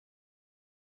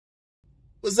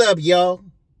What's up, y'all?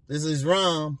 This is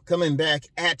Rom coming back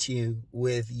at you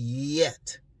with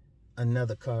yet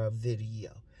another car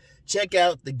video. Check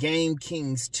out the Game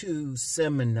Kings 2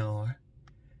 seminar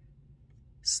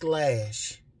 /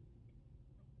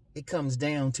 it comes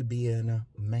down to being a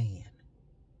man.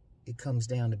 It comes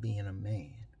down to being a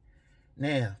man.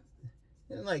 Now,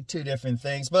 they're like two different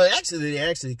things, but actually they're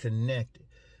actually connected.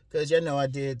 Because you know I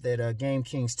did that Game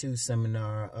Kings 2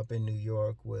 seminar up in New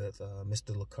York with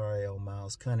Mr. Lucario,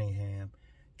 Miles Cunningham,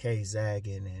 Kay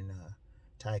Zagan, and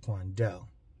Taekwondo.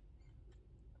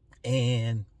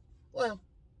 And, well,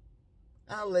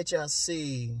 I'll let y'all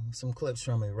see some clips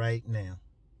from it right now.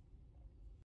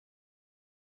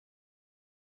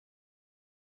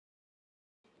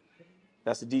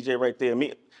 That's the DJ right there.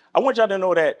 I want y'all to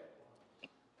know that,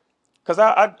 because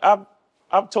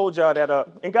I've told y'all that,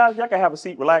 and guys, y'all can have a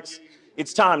seat, relax.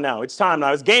 It's time now. It's time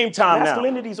now. It's game time now.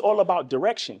 Masculinity is all about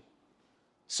direction.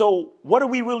 So what are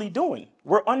we really doing?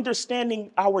 We're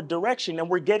understanding our direction, and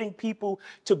we're getting people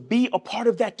to be a part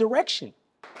of that direction.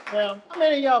 Now, how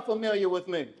many of y'all familiar with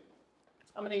me?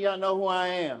 How many of y'all know who I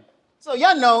am? So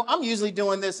y'all know I'm usually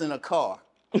doing this in a car.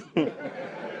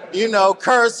 You know,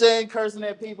 cursing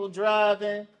at people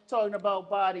driving, talking about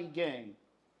body game.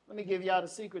 Let me give y'all the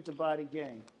secret to body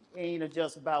game. It ain't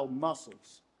just about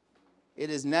muscles. It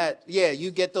is not, yeah,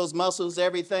 you get those muscles,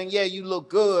 everything. Yeah, you look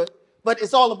good, but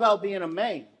it's all about being a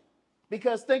man.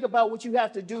 Because think about what you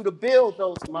have to do to build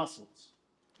those muscles.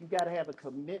 You got to have a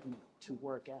commitment to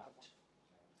work out.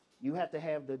 You have to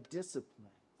have the discipline.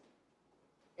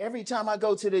 Every time I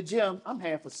go to the gym, I'm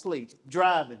half asleep,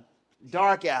 driving,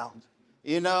 dark out,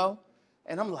 you know?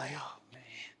 And I'm like, oh, man.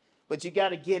 But you got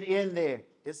to get in there.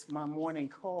 It's my morning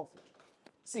coffee.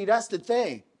 See, that's the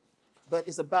thing. But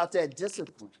it's about that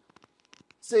discipline.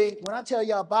 See, when I tell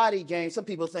y'all body game, some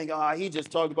people think, oh, he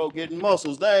just talked about getting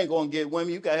muscles. They ain't going to get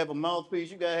women. You got to have a mouthpiece.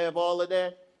 You got to have all of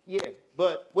that. Yeah,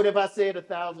 but what if I said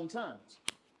 1,000 times?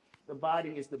 The body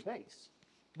is the base.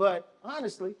 But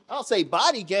honestly, I'll say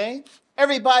body game.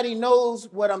 Everybody knows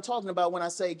what I'm talking about when I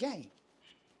say game.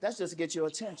 That's just to get your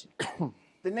attention.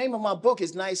 The name of my book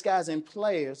is Nice Guys and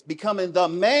Players, Becoming the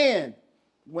Man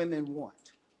Women Want.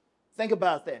 Think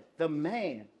about that, the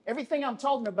man. Everything I'm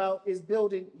talking about is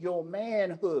building your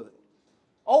manhood.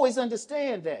 Always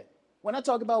understand that. When I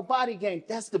talk about body game,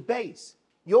 that's the base.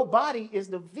 Your body is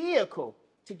the vehicle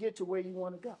to get to where you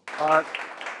want to go. All right.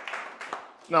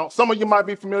 Now, some of you might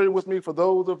be familiar with me. For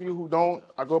those of you who don't,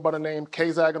 I go by the name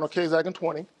K-Zagan or K-Zagan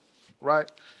 20,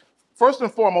 right? First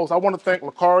and foremost, I want to thank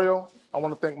Lucario. I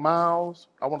want to thank Miles.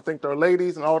 I want to thank their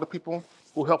ladies and all the people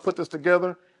who helped put this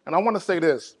together. And I want to say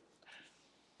this.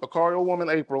 Lucario woman,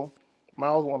 April,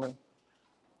 Miles woman,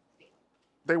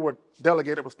 they were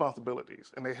delegated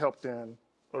responsibilities, and they helped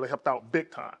out big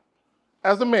time.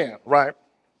 As a man, right,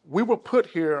 we were put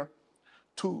here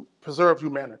to preserve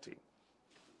humanity.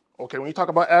 Okay, when you talk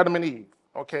about Adam and Eve,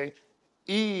 okay,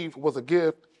 Eve was a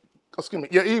gift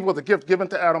given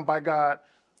to Adam by God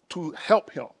to help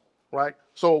him, right?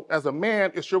 So as a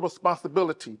man, it's your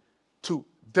responsibility to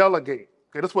delegate.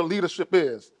 Okay, that's what leadership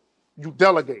is. You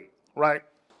delegate, right?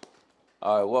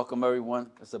 All right, welcome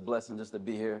everyone. It's a blessing just to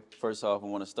be here. First off, I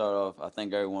want to start off, I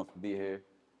thank everyone for being here.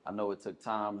 I know it took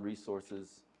time,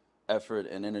 resources, effort,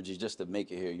 and energy just to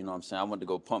make it here. You know what I'm saying? I went to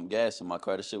go pump gas in my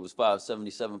car. The shit was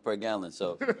 $5.77 per gallon.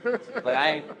 So like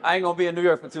I ain't gonna be in New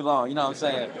York for too long, you know what I'm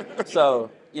saying?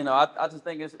 So, you know, I just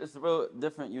think it's a real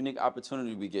different, unique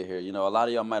opportunity we get here. You know, a lot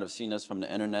of y'all might have seen us from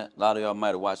the internet. A lot of y'all might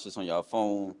have watched us on your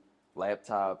phone,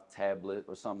 laptop, tablet,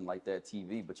 or something like that,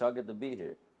 TV, but y'all get to be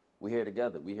here. We're here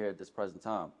together. We're here at this present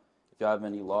time. If y'all have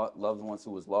any loved ones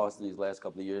who was lost in these last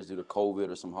couple of years due to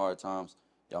COVID or some hard times,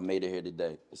 y'all made it here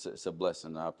today. It's a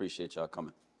blessing. I appreciate y'all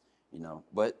coming. You know,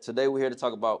 but today we're here to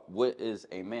talk about what is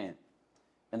a man.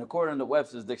 And according to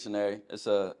Webster's dictionary, it's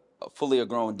a fully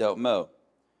grown adult male.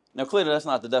 Now, clearly, that's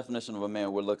not the definition of a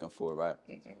man we're looking for, right?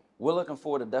 We're looking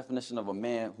for the definition of a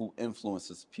man who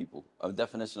influences people, a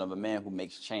definition of a man who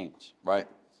makes change, right?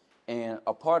 And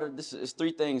a part of this is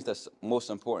three things that's most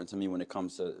important to me when it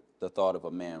comes to the thought of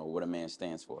a man or what a man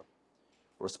stands for.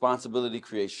 Responsibility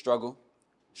creates struggle,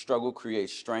 struggle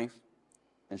creates strength,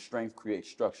 and strength creates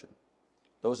structure.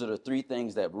 Those are the three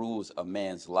things that rules a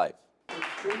man's life.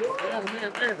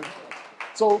 Man.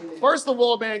 So first of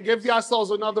all, man, give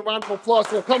yourselves another round of applause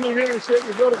for coming here and shit.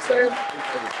 You know what I'm saying?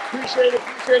 Appreciate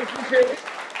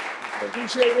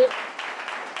it.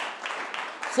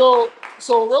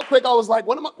 So real quick, I was like,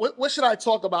 what should I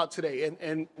talk about today?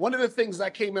 And one of the things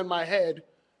that came in my head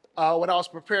when I was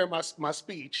preparing my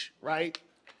speech, right,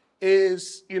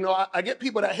 is, you know, I get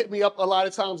people that hit me up a lot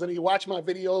of times and they watch my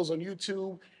videos on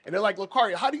YouTube And they're like,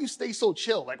 Lucario, how do you stay so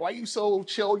chill? Like, why are you so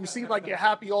chill? You seem like you're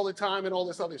happy all the time and all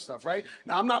this other stuff, right?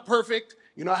 Now, I'm not perfect.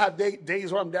 You know, I have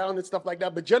days where I'm down and stuff like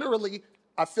that. But generally,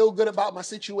 I feel good about my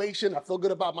situation. I feel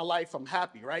good about my life. I'm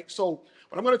happy, right? So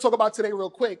what I'm going to talk about today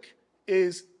real quick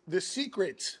is the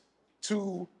secret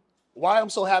to why I'm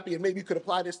so happy, and maybe you could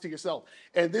apply this to yourself.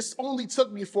 And this only took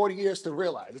me 40 years to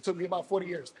realize. It took me about 40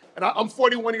 years. And I'm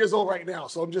 41 years old right now,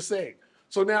 so I'm just saying.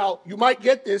 So now, you might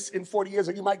get this in 40 years,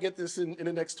 or you might get this in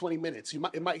the next 20 minutes.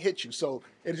 It might hit you, so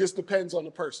it just depends on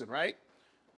the person, right?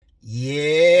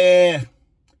 Yeah,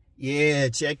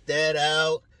 check that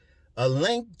out. A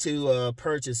link to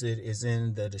purchase it is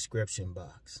in the description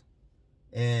box.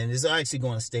 And it's actually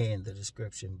going to stay in the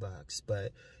description box.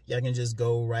 But y'all can just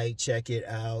go right, check it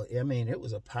out. I mean, it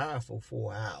was a powerful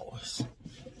 4 hours.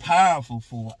 Powerful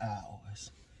 4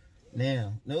 hours.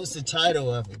 Now, notice the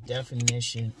title of it,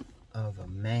 Definition of a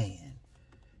Man.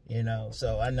 You know,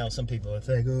 so I know some people are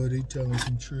thinking, oh, they telling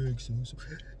some tricks and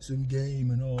some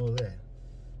game and all that.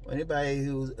 Well, anybody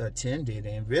who attended,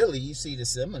 and really you see the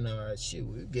seminar, shoot,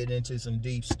 we get into some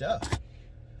deep stuff.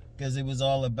 Because it was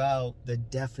all about the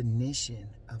definition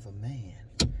of a man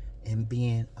and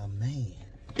being a man.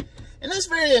 And that's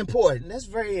very important. That's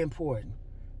very important.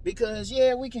 Because,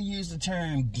 yeah, we can use the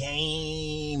term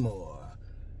game or,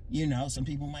 you know, some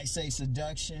people might say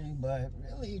seduction, but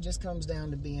really it just comes down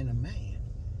to being a man.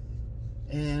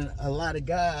 And a lot of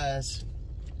guys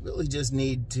really just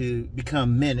need to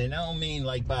become men. And I don't mean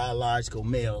like biological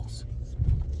males,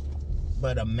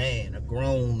 but a man, a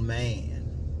grown man.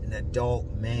 An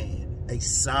adult man, a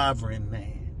sovereign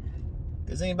man.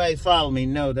 Because anybody follow me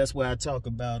know that's what I talk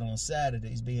about on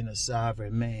Saturdays, being a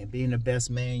sovereign man, being the best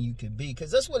man you can be.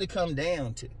 Because that's what it come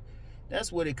down to.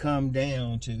 That's what it come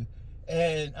down to.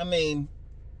 And I mean,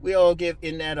 we all give,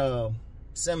 in that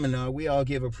seminar, we all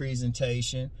give a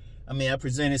presentation. I mean, I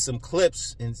presented some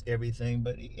clips and everything,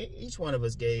 but each one of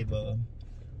us gave a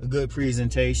good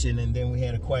presentation. And then we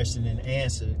had a question and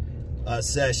answer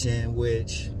session,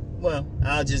 which, well,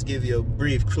 I'll just give you a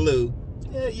brief clue.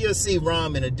 Yeah, you'll see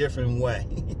Rom in a different way.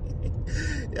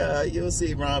 You'll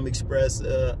see Rom express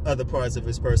other parts of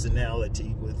his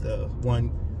personality with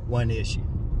one issue.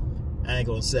 I ain't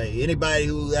gonna say. Anybody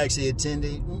who actually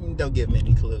attended, don't give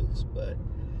many clues. But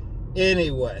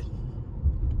anyway,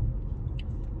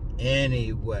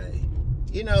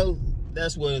 you know,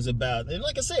 that's what it's about. And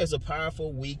like I said, it's a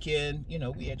powerful weekend. You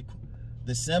know, we had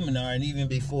the seminar, and even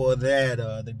before that,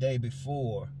 the day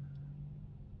before,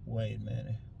 wait a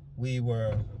minute.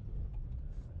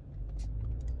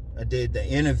 I did the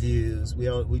interviews.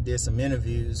 We did some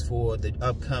interviews for the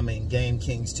upcoming Game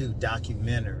Kings 2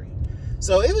 documentary.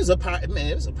 So it was a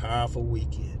powerful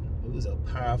weekend. It was a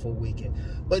powerful weekend.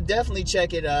 But definitely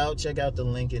check it out. Check out the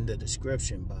link in the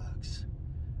description box.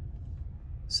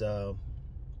 So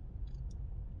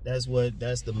that's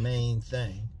the main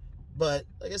thing. But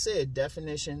like I said,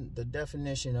 the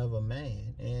definition of a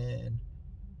man, and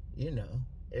you know,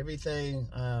 everything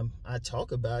I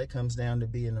talk about, it comes down to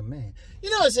being a man.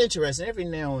 You know, it's interesting. Every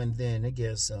now and then it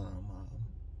gets some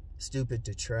stupid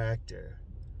detractor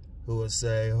who will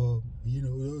say, oh, you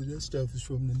know, that stuff is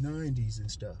from the 90s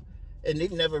and stuff. And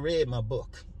they've never read my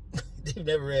book. They've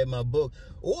never read my book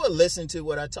or listened to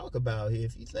what I talk about here.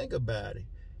 If you think about it,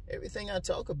 everything I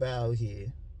talk about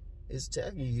here is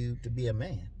telling you to be a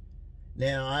man.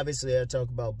 Now, obviously, I talk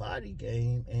about body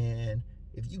game, and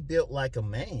if you built like a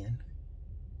man,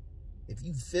 if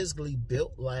you physically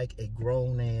built like a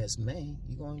grown-ass man,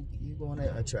 you're going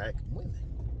to attract women.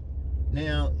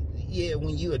 Now, yeah,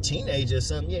 when you're a teenager or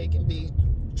something, yeah, you can be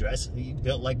dressed, you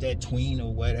built like that tween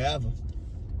or whatever.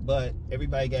 But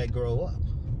everybody got to grow up.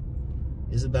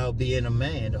 It's about being a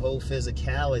man, the whole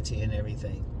physicality and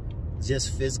everything.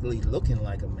 Just physically looking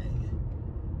like a man.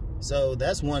 So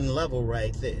that's one level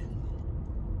right there.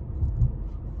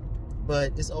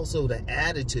 But it's also the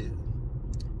attitude.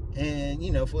 And,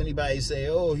 you know, for anybody to say,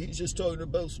 oh, he's just talking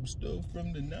about some stuff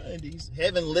from the 90s,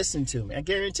 haven't listened to me. I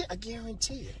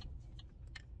guarantee it.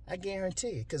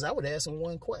 Because I would ask him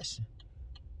one question.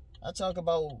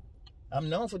 I'm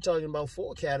known for talking about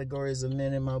 4 categories of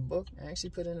men in my book. I actually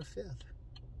put in a 5th.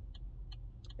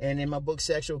 And in my book,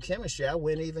 Sexual Chemistry, I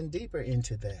went even deeper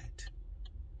into that.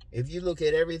 If you look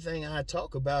at everything I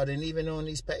talk about, and even on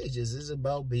these pages, it's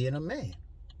about being a man.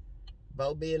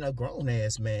 About being a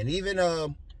grown-ass man. Even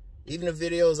the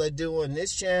videos I do on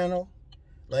this channel,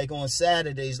 like on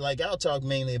Saturdays, like I'll talk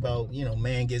mainly about, you know,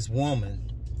 man gets woman.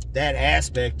 That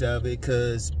aspect of it,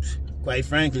 because quite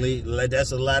frankly,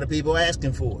 that's a lot of people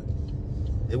asking for it.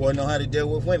 They want to know how to deal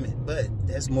with women, but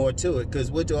there's more to it,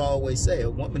 because what do I always say? A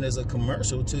woman is a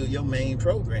commercial to your main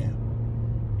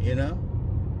program, you know?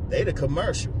 They the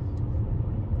commercial.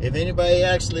 If anybody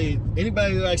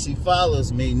who actually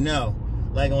follows me know,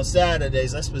 like on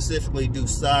Saturdays, I specifically do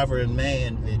sovereign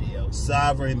man videos,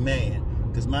 sovereign man.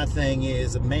 Because my thing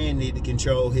is, a man need to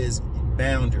control his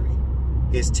boundary,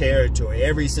 his territory.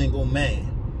 Every single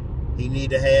man, he need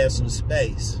to have some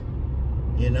space,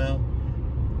 you know?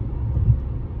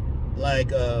 Like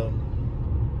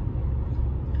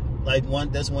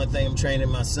that's one thing I'm training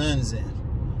my sons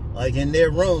in. Like in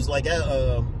their rooms, like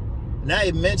and I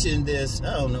had mentioned this,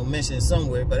 I don't know, mentioned it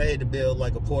somewhere, but I had to build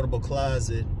like a portable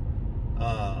closet,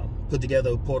 put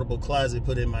together a portable closet,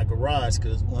 put it in my garage,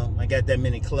 because, well, I got that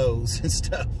many clothes and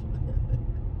stuff,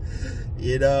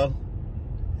 you know?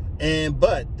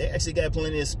 But they actually got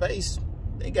plenty of space.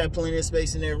 They got plenty of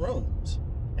space in their rooms.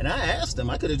 And I asked them,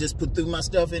 I could have just put through my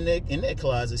stuff in their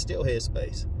closet, still had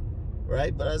space,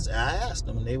 right? But I asked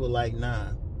them, and they were like,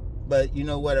 nah. But you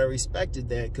know what? I respected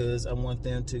that because I want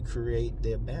them to create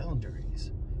their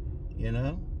boundaries, you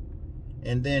know?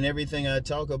 And then everything I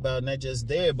talk about, not just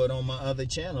there, but on my other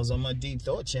channels, on my Deep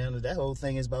Thought channel, that whole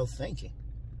thing is about thinking.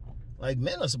 Like,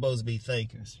 men are supposed to be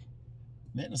thinkers.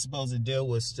 Men are supposed to deal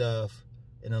with stuff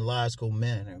in a logical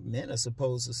manner. Men are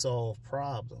supposed to solve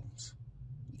problems.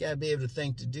 You got to be able to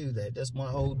think to do that. That's my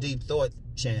whole Deep Thought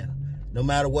channel. No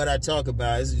matter what I talk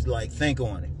about, it's just like, think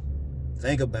on it.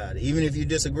 Think about it. Even if you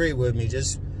disagree with me,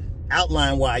 just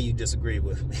outline why you disagree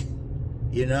with me.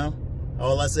 You know?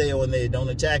 All I say on there, don't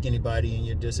attack anybody in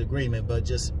your disagreement, but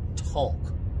just talk.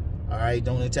 All right?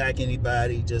 Don't attack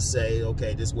anybody. Just say,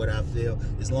 okay, this is what I feel,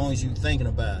 as long as you're thinking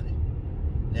about it.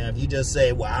 Now, if you just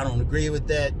say, well, I don't agree with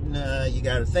that, nah, you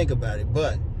got to think about it.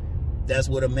 But that's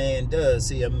what a man does.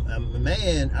 See, a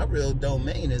man, our real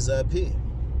domain is up here.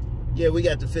 Yeah, we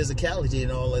got the physicality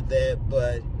and all of that,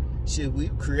 but shoot, we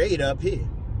create up here.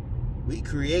 We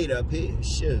create up here.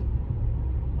 Shoot.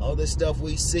 All this stuff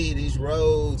we see, these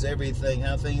roads, everything,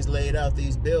 how things laid out,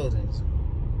 these buildings,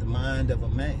 the mind of a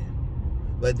man.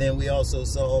 But then we also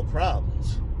solve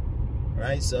problems,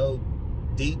 right? So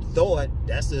deep thought,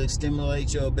 that's to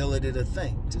stimulate your ability to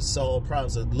think, to solve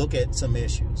problems, to look at some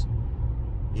issues.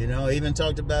 You know, I even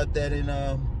talked about that in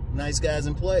Nice Guys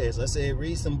and Players. I said,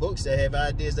 read some books that have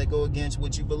ideas that go against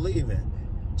what you believe in,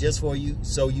 just for you,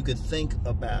 so you could think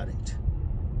about it.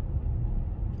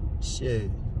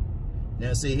 Shit.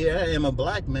 Now, see, here I am, a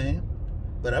black man,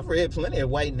 but I've read plenty of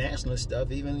white nationalist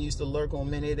stuff, even used to lurk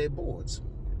on many of their boards.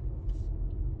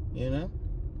 You know?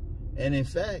 And in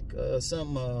fact,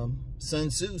 Sun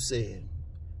Tzu said,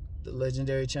 the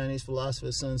legendary Chinese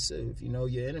philosopher Sun Tzu, if you know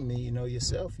your enemy, you know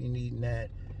yourself. You need not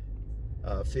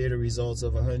fear the results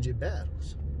of 100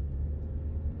 battles.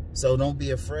 So don't be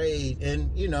afraid.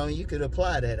 And, you know, you could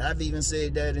apply that. I've even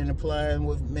said that in applying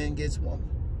with men gets woman.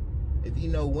 If you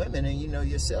know women and you know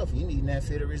yourself, you need not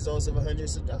fear the results of 100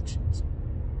 seductions.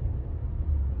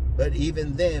 But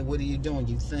even then, what are you doing?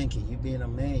 You thinking. You being a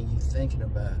man, you thinking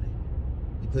about it.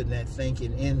 You putting that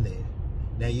thinking in there.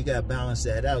 Now, you got to balance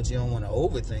that out. You don't want to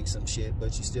overthink some shit,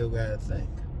 but you still got to think.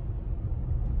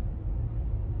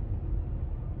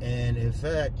 And in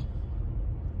fact,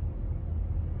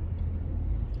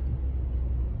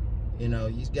 you know,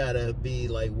 you got to be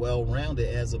like well-rounded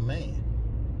as a man.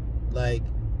 Like,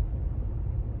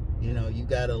 you know, you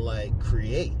got to like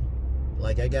create.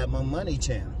 Like, I got my money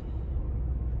channel.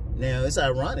 Now, it's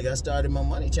ironic. I started my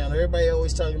money channel. Everybody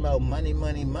always talking about money,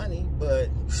 money, money. But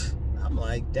I'm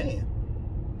like, damn.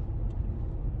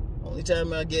 Only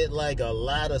time I get like a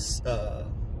lot of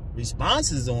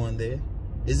responses on there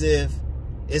is if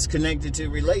it's connected to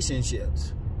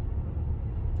relationships.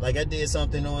 Like, I did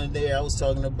something on there. I was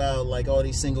talking about like all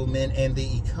these single men and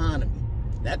the economy.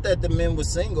 Not that the men were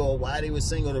single or why they were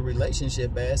single, the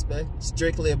relationship aspect.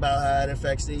 Strictly about how it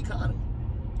affects the economy.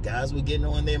 Guys were getting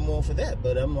on there more for that.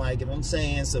 But I'm like, if I'm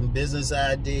saying some business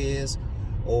ideas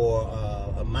or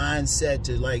a mindset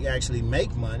to like actually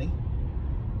make money,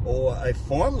 or a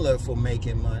formula for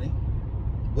making money,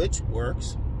 which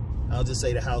works, I'll just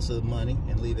say the house of money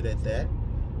and leave it at that.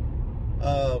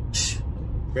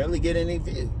 Barely get any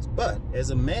views. But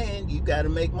as a man, you got to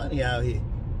make money out here.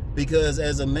 Because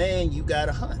as a man, you got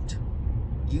to hunt.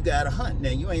 You got to hunt. Now,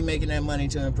 you ain't making that money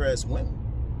to impress women.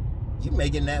 You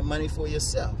making that money for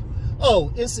yourself.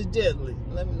 Oh, incidentally,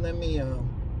 let me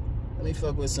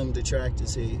fuck with some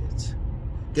detractors here.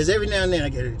 Because every now and then I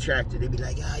get a detractor. They be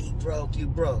like, ah, you broke, you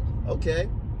broke. Okay,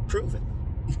 prove it.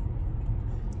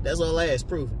 That's all I ask,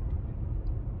 prove it.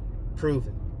 Prove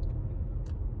it.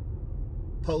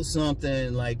 Post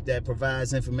something like that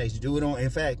provides information. Do it on, in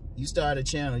fact, you start a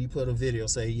channel, you put a video,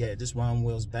 say, yeah, this Rom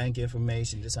Wills bank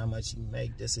information, this how much you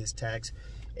make, this is tax,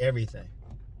 everything.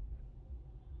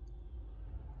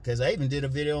 Because I even did a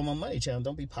video on my money channel.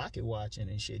 Don't be pocket watching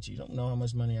and shit. You don't know how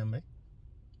much money I make.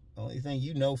 Only thing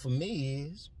you know for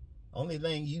me is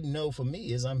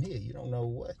I'm here. You don't know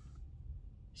what.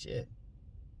 Shit.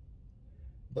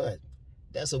 But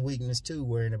that's a weakness too,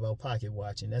 worrying about pocket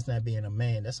watching. That's not being a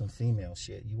man. That's some female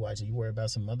shit. You worry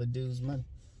about some other dude's money.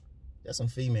 That's some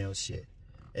female shit.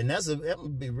 And I'm gonna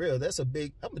be real, I'm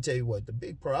gonna tell you what, the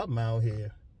big problem out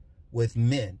here with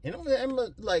men. And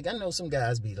I know some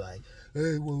guys be like,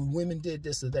 hey, well, women did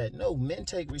this or that. No, men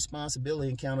take responsibility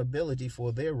and accountability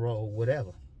for their role,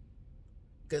 whatever.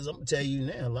 Because I'm going to tell you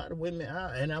now, a lot of women,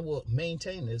 and I will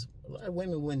maintain this, a lot of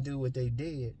women wouldn't do what they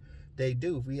do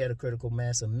if we had a critical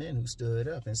mass of men who stood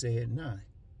up and said, nah.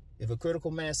 If a critical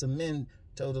mass of men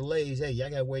told the ladies, hey, y'all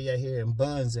got to wear your hair in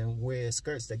buns and wear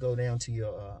skirts that go down to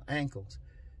your ankles,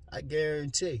 I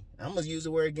guarantee, I'm going to use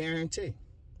the word guarantee,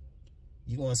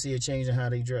 you're going to see a change in how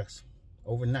they dress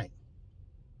overnight.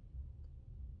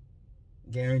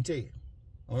 Guarantee it.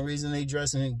 Only reason they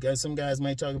dressing, some guys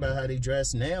might talk about how they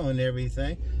dress now and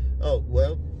everything. Oh,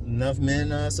 well, enough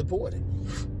men support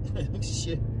it.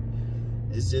 Shit.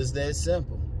 It's just that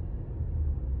simple.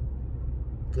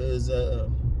 Because,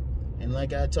 and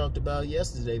like I talked about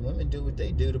yesterday, women do what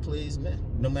they do to please men,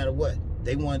 no matter what.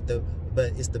 They want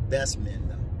but it's the best men,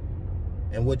 though.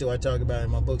 And what do I talk about in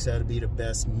my books? How to be the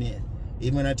best men.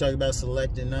 Even when I talk about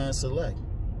select and non-select.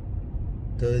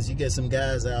 Because you get some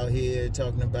guys out here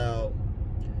talking about,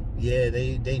 yeah,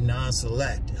 they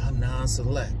non-select. I'm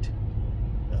non-select.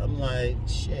 I'm like,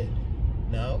 shit,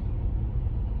 no.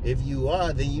 If you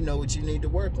are, then you know what you need to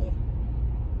work on.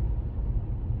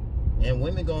 And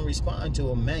women gonna respond to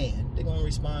a man. They're gonna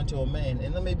respond to a man.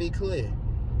 And let me be clear.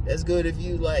 That's good if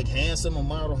you like handsome or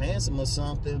model handsome or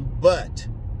something, but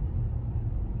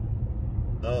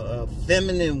a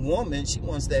feminine woman, she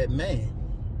wants that man.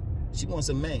 She wants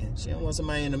a man. She don't want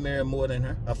somebody in the mirror more than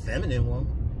her. A feminine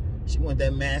woman. She wants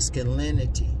that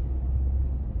masculinity.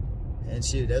 And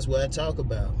shoot, that's what I talk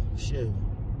about. Shoot.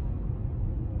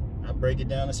 I break it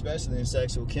down especially in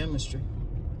sexual chemistry.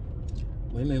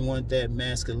 Women want that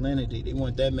masculinity. They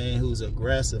want that man who's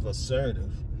aggressive,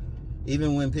 assertive.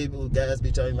 Even when guys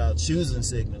be talking about choosing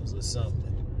signals or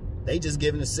something, they just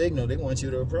giving a signal they want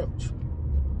you to approach.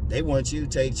 They want you to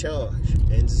take charge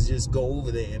and just go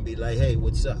over there and be like, hey,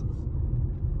 what's up?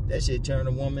 That shit turn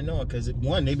a woman on because,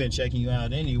 one, they've been checking you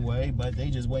out anyway, but they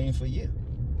just waiting for you.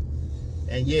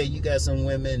 And yeah, you got some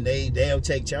women, they'll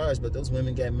take charge, but those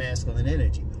women got masculine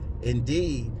energy.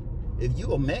 Indeed, if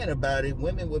you a man about it,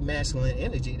 women with masculine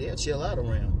energy, they'll chill out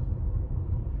around.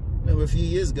 Remember a few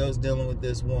years ago, I was dealing with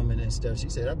this woman and stuff. She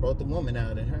said, I brought the woman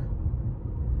out in her.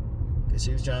 Because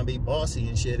she was trying to be bossy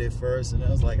and shit at first, and I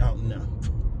was like, oh, no.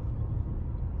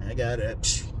 I got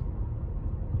it,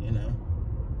 you know.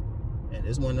 And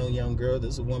this wasn't no young girl.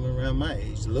 This is a woman around my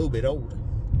age, a little bit older.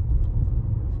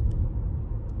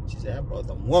 She said, I brought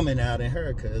the woman out in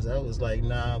her because I was like,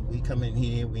 nah, we come in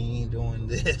here, we ain't doing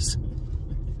this.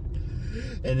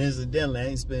 And incidentally, I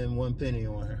ain't spending 1 penny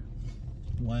on her.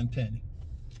 1 penny.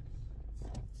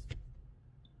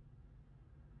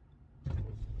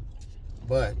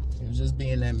 But it was just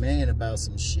being that man about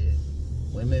some shit.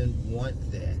 Women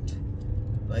want that.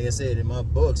 Like I said, in my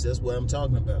books, that's what I'm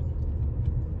talking about.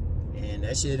 And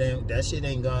that shit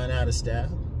ain't gone out of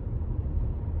style.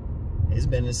 It's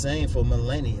been the same for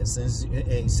millennia since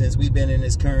we've been in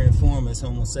this current form as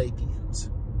Homo sapiens.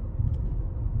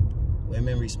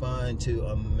 Women respond to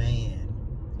a man.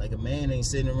 Like a man ain't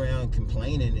sitting around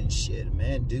complaining and shit. A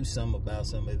man do something about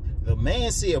something. If a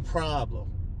man see a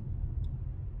problem,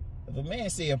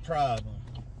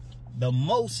 the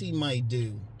most he might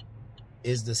do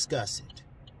is discuss it.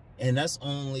 And that's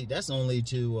only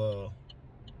to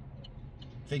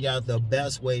figure out the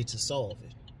best way to solve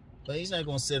it. But he's not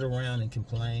going to sit around and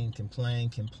complain.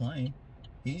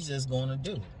 He's just going to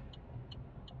do it.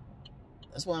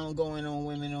 That's why I'm going on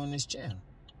women on this channel.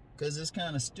 Because it's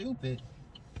kind of stupid.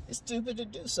 It's stupid to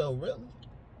do so, really.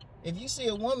 If you see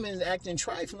a woman acting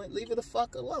trifling, leave her the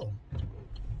fuck alone.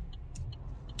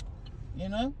 You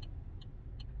know?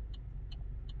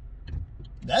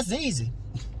 That's easy.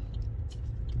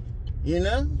 You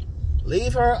know?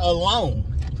 Leave her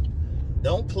alone.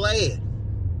 Don't play it.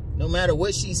 No matter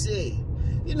what she said.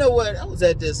 You know what? I was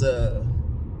at this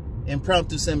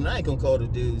impromptu seminar. I ain't gonna call the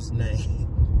dude's name.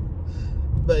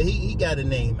 But he got a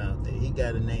name out there.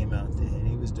 And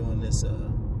he was doing this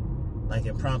like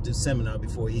impromptu seminar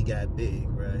before he got big,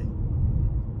 right?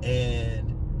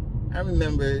 And I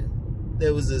remember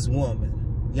there was this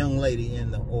woman, young lady in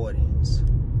the audience.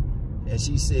 And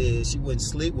she said she wouldn't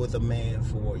sleep with a man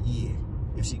for a year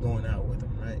if she going out with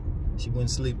him, right? She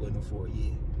wouldn't sleep with him for a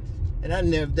year.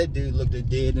 And that dude looked her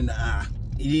dead in the eye.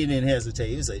 He didn't hesitate.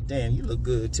 He was like, damn, you look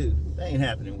good too. That ain't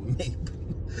happening with me.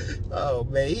 Oh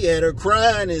man, he had her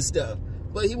crying and stuff.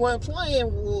 But he wasn't playing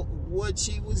what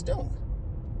she was doing.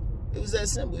 It was that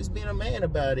simple. He was being a man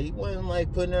about it. He wasn't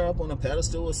like putting her up on a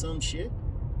pedestal or some shit.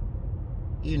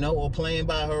 You know, or playing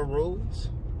by her rules.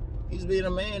 He was being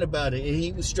a man about it. And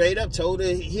he was straight up told her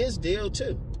his deal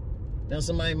too. Now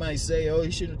somebody might say, oh,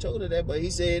 he shouldn't have told her that, but he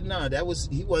said, nah,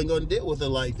 he wasn't going to deal with her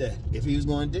like that, if he was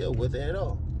going to deal with her at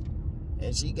all.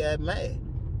 And she got mad.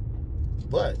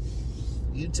 But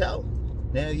you tell them.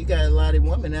 Now you got a lot of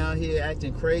women out here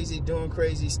acting crazy, doing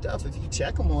crazy stuff. If you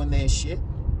check them on their shit,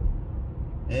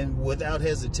 and without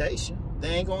hesitation, they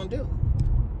ain't going to do it.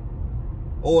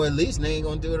 Or at least they ain't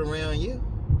going to do it around you.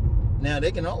 Now,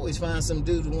 they can always find some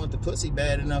dude who want the pussy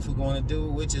bad enough who's going to do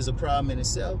it, which is a problem in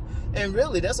itself. And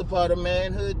really, that's a part of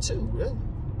manhood too, really.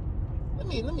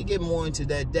 Let me get more into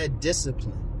that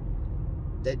discipline.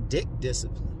 That dick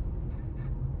discipline.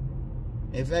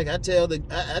 In fact, I tell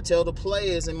the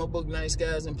players in my book, Nice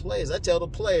Guys and Players, I tell the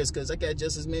players, because I got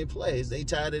just as many players. They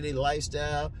tired of their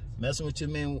lifestyle, messing with too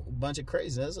many, a bunch of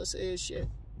craziness. I say, shit.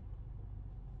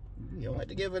 You don't have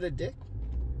to give it a dick.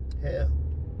 Hell.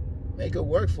 Make her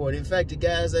work for it. In fact, the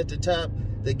guys at the top,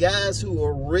 the guys who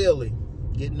are really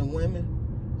getting the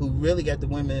women, who really got the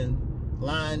women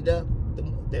lined up,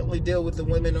 they only deal with the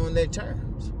women on their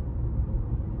terms.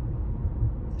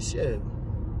 Shit.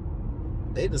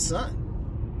 They the sun.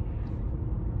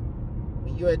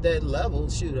 When you're at that level,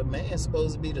 shoot, a man's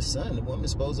supposed to be the sun. The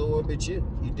woman's supposed to orbit you.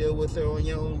 You deal with her on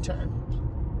your own terms.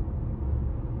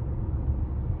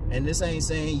 And this ain't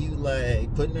saying you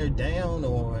like putting her down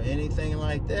or anything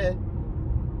like that.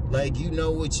 Like you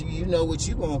know what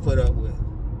you gonna put up with.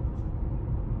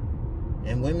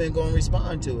 And women gonna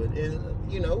respond to it.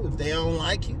 And you know, if they don't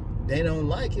like you, they don't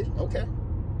like it, okay.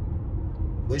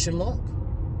 Wish them luck.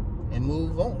 And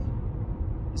move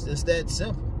on. It's just that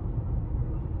simple.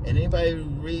 And anybody who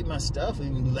read my stuff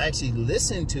and actually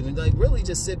listen to me, like really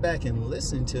just sit back and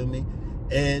listen to me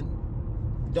and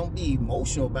don't be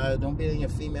emotional about it. Don't be in your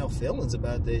female feelings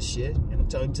about that shit. And I'm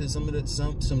talking to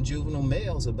some juvenile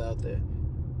males about that.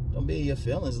 Don't be in your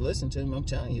feelings. Listen to them. I'm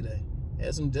telling you that.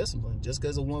 Have some discipline. Just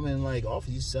because a woman like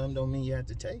offers you something don't mean you have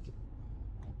to take it.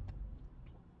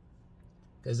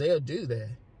 Because they'll do that.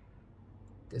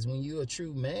 Because when you're a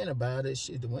true man about it,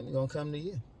 shit, the women gonna come to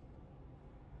you.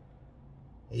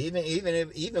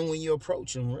 Even when you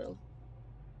approach them, really.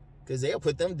 Because they've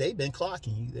been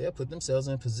clocking you. They'll put themselves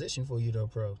in a position for you to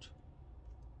approach.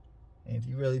 And if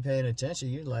you're really paying attention,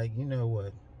 you're like, you know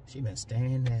what? She been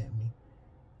staring at me.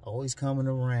 Always coming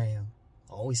around.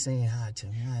 Always saying hi to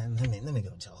me. Let me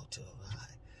go talk to her. Hi.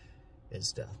 And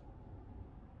stuff.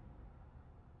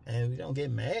 And we don't get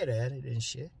mad at it and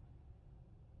shit.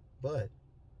 But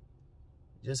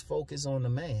just focus on the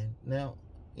man. Now,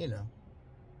 you know.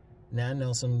 Now, I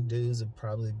know some dudes would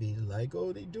probably be like,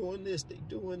 oh, they doing this, they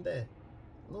doing that.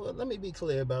 Lord, let me be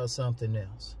clear about something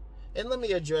else. And let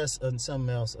me address something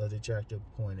else a detractor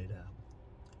pointed out.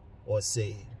 Or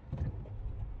said.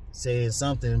 Saying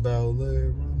something about,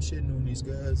 I'm shitting on these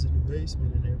guys in the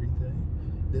basement and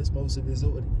everything. That's most of his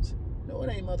audience. No, it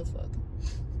ain't, motherfucker.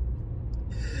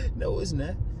 No, it's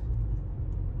not.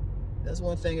 That's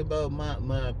one thing about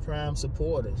my prime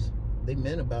supporters. They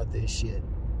meant about this shit.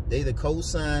 They either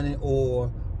co-signing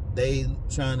or they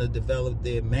trying to develop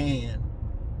their man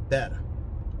better.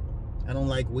 I don't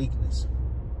like weakness.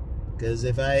 Because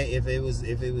if it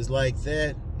was like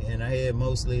that, and I had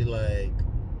mostly like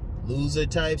loser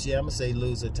types, yeah, I'm gonna say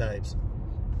loser types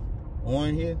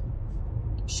on here,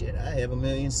 shit, I have 1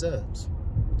 million subs.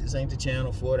 This ain't the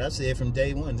channel for it. I said from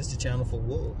day one, this is the channel for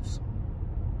wolves,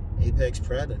 apex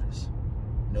predators,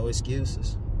 no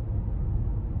excuses.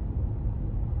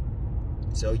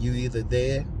 So you either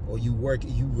there or you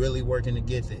really working to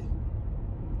get there.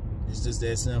 It's just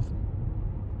that simple.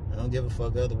 I don't give a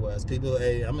fuck otherwise. People,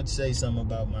 hey, I'm gonna say something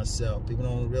about myself. People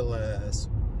don't realize,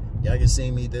 y'all can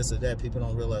see me this or that. People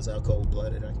don't realize how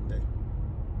cold-blooded I can be.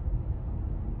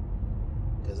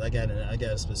 Because I got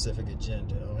a specific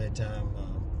agenda. I don't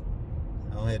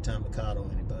have time to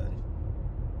coddle anybody.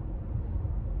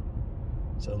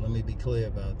 So let me be clear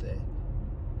about that.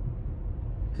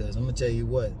 Because I'm gonna tell you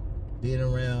what. Being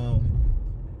around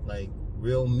like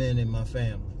real men in my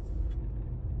family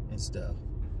and stuff,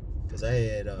 because I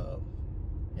had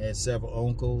several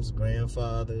uncles,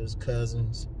 grandfathers,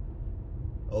 cousins,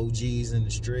 OGs in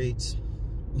the streets.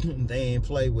 They ain't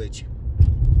play with you.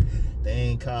 They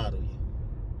ain't coddle you.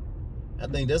 I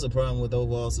think that's a problem with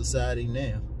overall society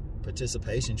now.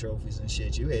 Participation trophies and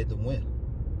shit. You had to win.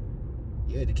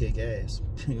 You had to kick ass.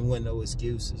 There wasn't no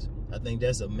excuses. I think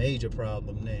that's a major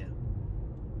problem now.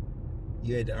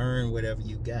 You had to earn whatever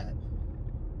you got.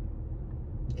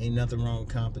 Ain't nothing wrong with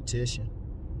competition.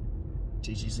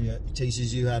 Teaches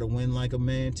you how to win like a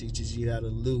man, teaches you how to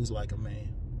lose like a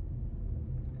man.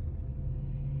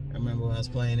 I remember when I was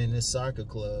playing in this soccer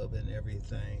club and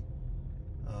everything,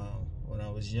 when I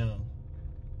was young.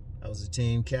 I was a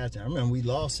team captain. I remember we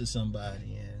lost to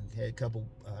somebody and had a couple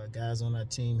guys on our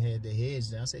team had their heads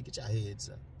down. I said, get your heads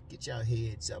up. Get your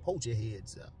heads up. Hold your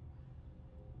heads up.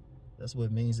 That's what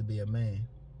it means to be a man.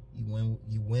 You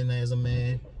win as a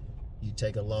man. You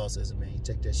take a loss as a man. You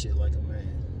take that shit like a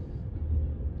man.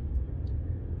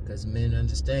 Because men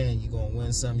understand you're going to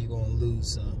win some, you're going to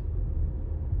lose some.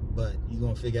 But you're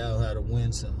going to figure out how to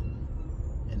win some.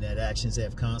 And that actions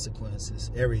have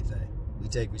consequences. Everything. We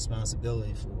take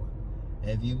responsibility for it. And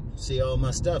if you see all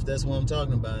my stuff, that's what I'm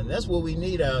talking about. And that's what we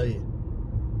need out here.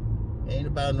 Ain't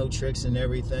about no tricks and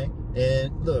everything.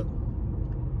 And look,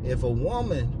 if a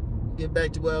woman, get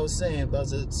back to what I was saying about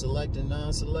select and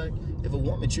non-select, if a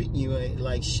woman treating you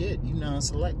like shit, you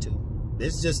non-select too.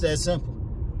 It's just that simple.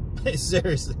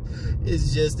 Seriously,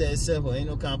 it's just that simple. Ain't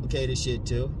no complicated shit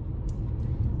to it.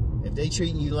 If they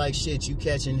treating you like shit, you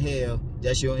catching hell,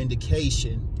 that's your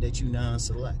indication that you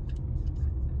non-select.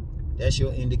 That's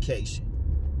your indication.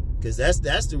 Because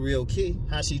that's the real key.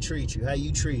 How she treats you, how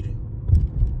you treat her.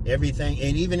 Everything,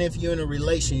 and even if you're in a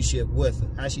relationship with her,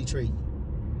 how she treat you.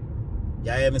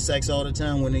 Y'all having sex all the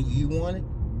time when you want it?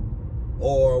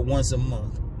 Or once a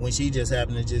month? When she just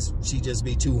happen to she just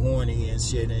be too horny and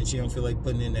shit and she don't feel like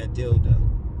putting in that dildo.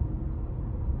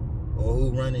 Or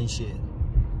who running shit.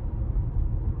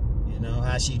 You know,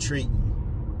 how she treating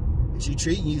you. If she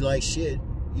treating you like shit,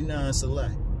 you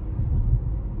non-select.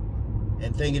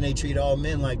 And thinking they treat all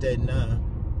men like that, nah.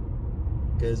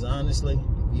 Because honestly,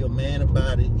 if you're a man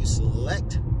about it, you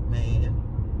select man.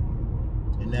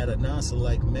 And not a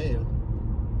non-select male.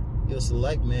 You're a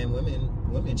select man,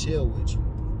 women chill with you.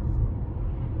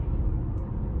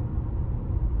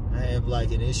 I have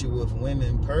like an issue with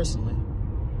women personally,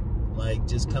 like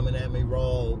just coming at me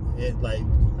raw, and like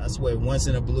I swear once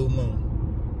in a blue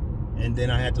moon, and then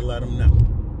I had to let them know.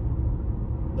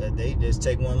 But they just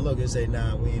take one look and say,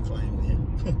 "Nah, we ain't playing with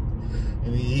him." I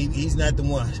mean, he's not the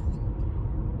one.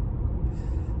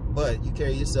 But you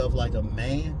carry yourself like a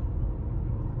man,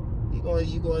 you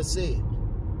gonna see it.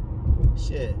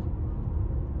 Shit,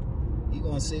 you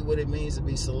gonna see what it means to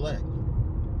be select.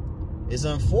 It's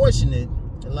unfortunate.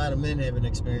 A lot of men haven't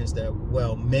experienced that.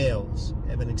 Well, males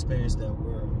haven't experienced that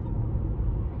world.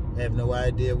 Have no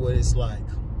idea what it's like.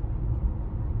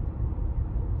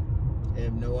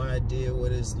 Have no idea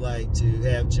what it's like to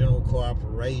have general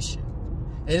cooperation.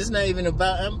 And it's not even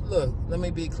about, look, let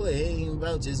me be clear. It ain't even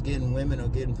about just getting women or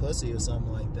getting pussy or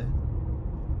something like that.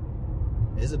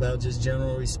 It's about just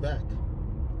general respect.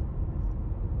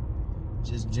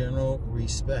 Just general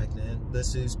respect. And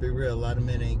let's just be real, a lot of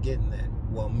men ain't getting that.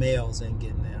 Well, males ain't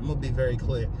getting that. I'm going to be very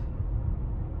clear.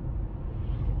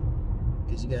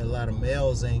 Because you got a lot of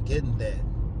males ain't getting that.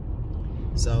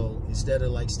 So instead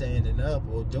of like standing up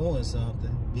or doing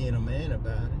something, being a man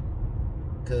about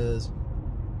it, because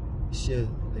shit,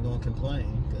 they're going to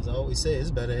complain. Because I always say it's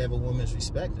better to have a woman's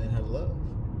respect than her love.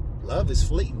 Love is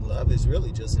fleeting. Love is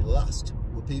really just lust.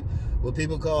 What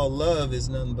people call love is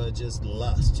nothing but just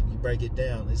lust. You break it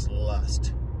down, it's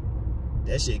lust.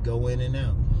 That shit go in and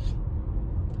out.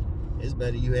 It's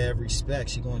better you have respect.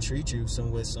 She's going to treat you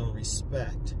with some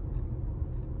respect.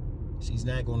 She's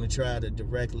not going to try to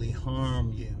directly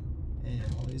harm you.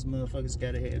 Damn, all these motherfuckers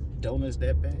got to have donuts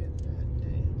that bad. God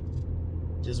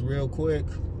damn. Just real quick,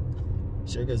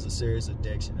 sugar's a serious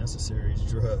addiction. That's a serious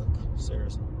drug.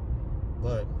 Seriously.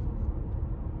 But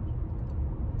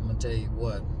I'm going to tell you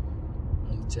what.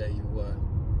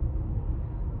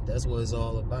 That's what it's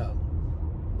all about.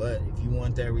 But if you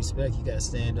want that respect, you got to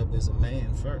stand up as a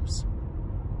man first.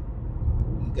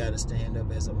 You got to stand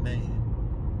up as a man.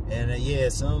 And yeah,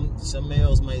 some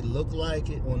males may look like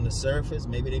it on the surface.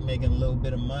 Maybe they making a little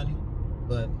bit of money.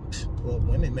 But, well,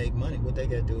 women make money. What they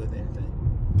got to do with anything?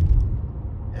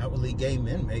 Outwardly gay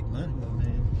men make money. But,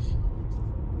 man,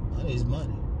 money is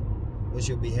money. What's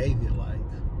your behavior like?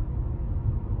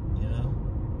 You know?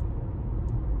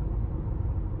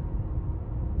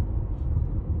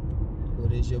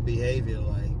 What is your behavior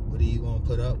like? What are you going to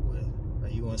put up with? Are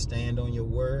you going to stand on your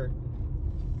word?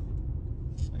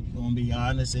 Are you going to be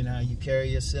honest in how you carry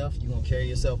yourself? You going to carry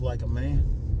yourself like a man?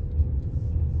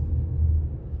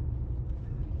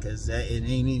 Because it ain't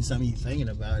even something you're thinking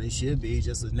about. It should be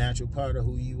just a natural part of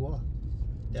who you are.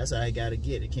 That's how I got to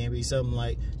get. It can't be something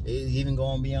like, even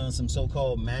going beyond some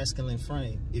so-called masculine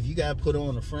frame. If you got to put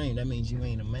on a frame, that means you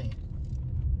ain't a man.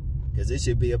 Because it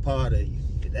should be a part of you.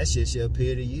 That shit should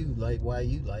appear to you like why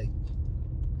you like.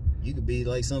 You could be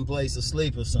like someplace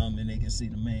asleep or something and they can see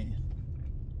the man.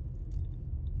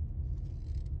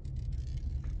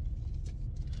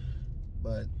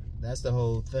 But that's the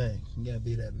whole thing. You gotta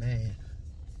be that man.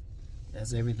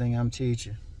 That's everything I'm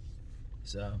teaching.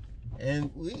 So,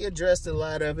 and we addressed a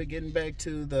lot of it, getting back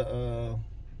to the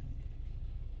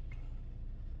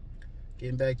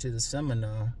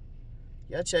seminar.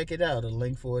 Y'all check it out. A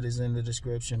link for it is in the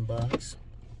description box.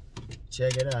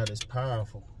 Check it out. It's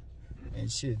powerful.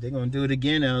 And shit, they're gonna do it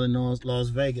again out in Las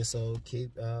Vegas. So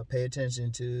keep pay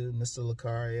attention to Mr.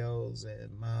 Lucario's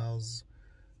and Miles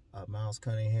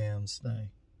Cunningham's thing.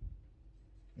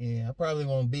 Yeah, I probably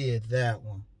won't be at that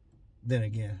one. Then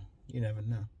again, you never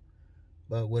know.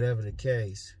 But whatever the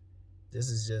case, this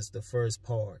is just the first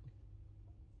part.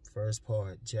 First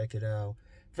part. Check it out.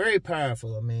 Very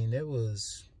powerful. I mean,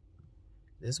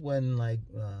 this wasn't like,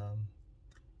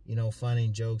 you know, funny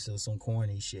jokes or some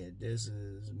corny shit. This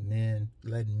is men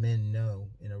letting men know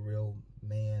in a real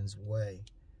man's way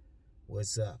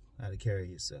what's up, how to carry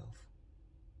yourself.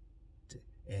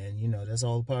 And, you know, that's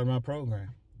all part of my program,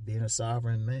 being a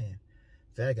sovereign man.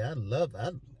 In fact,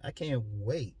 I can't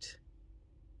wait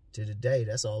to the day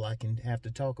that's all I can have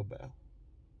to talk about.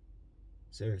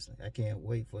 Seriously, I can't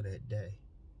wait for that day.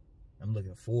 I'm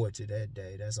looking forward to that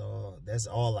day. That's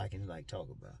all I can like talk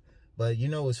about. But you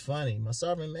know what's funny? My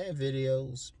sovereign man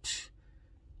videos,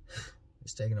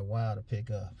 it's taking a while to pick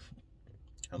up.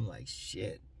 I'm like,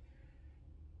 shit.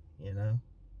 You know?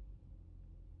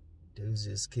 Dudes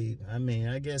just keep, I mean,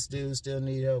 I guess dudes still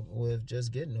need help with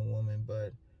just getting a woman,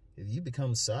 but if you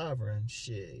become sovereign,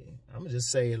 shit, I'm going to just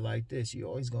say it like this. You're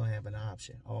always going to have an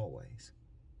option, always.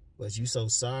 But you so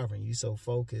sovereign, you so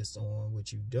focused on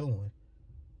what you're doing,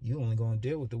 you only going to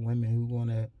deal with the women who going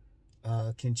to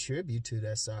contribute to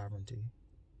that sovereignty,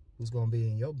 who's going to be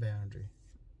in your boundary,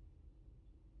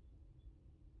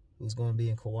 who's going to be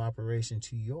in cooperation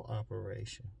to your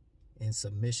operation, in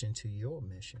submission to your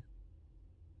mission.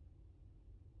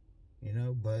 You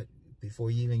know, but before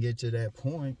you even get to that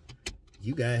point,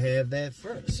 you got to have that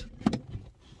first.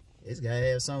 It's got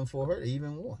to have something for her to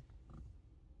even want.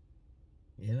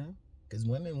 You know? Because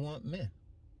women want men.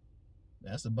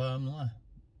 That's the bottom line.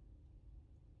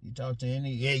 You talk to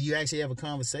you actually have a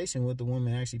conversation with the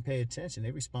woman, actually pay attention.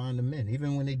 They respond to men,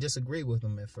 even when they disagree with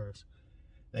them at first.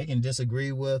 They can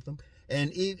disagree with them.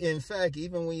 And in fact,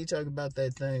 even when you talk about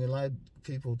that thing, a lot of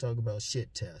people talk about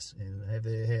shit tests. And I've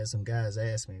had some guys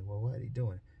ask me, well, why are they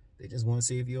doing it? They just want to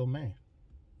see if you're a man.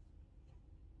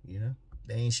 You know?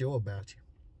 They ain't sure about you.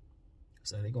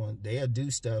 So they'll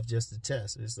do stuff just to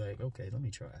test. It's like, okay, let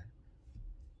me try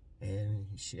it. And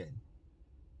shit.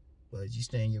 But you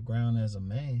stand your ground as a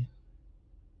man,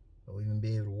 or even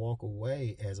be able to walk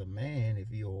away as a man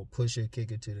if you're a pusher,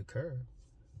 kicker to the curb.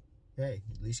 Hey,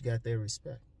 at least you got their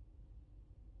respect.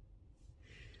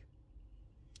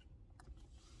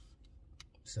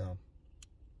 So,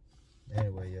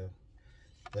 anyway, yo.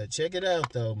 But check it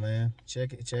out, though, man.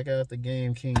 Check out the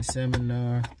Game King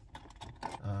seminar.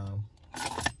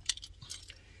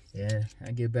 Yeah,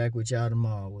 I'll get back with y'all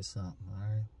tomorrow with something, all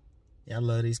right? Y'all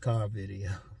love these car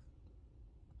videos.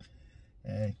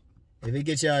 Hey, if it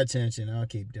gets your attention, I'll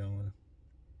keep doing them.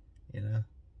 You know?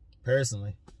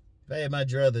 Personally. If I had my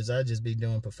druthers, I'd just be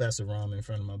doing Professor Rom in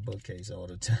front of my bookcase all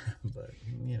the time. But,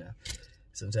 you know,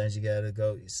 sometimes you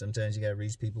gotta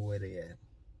reach people where they at.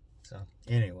 So,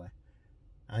 anyway,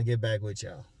 I'll get back with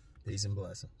y'all. Peace and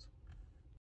blessings.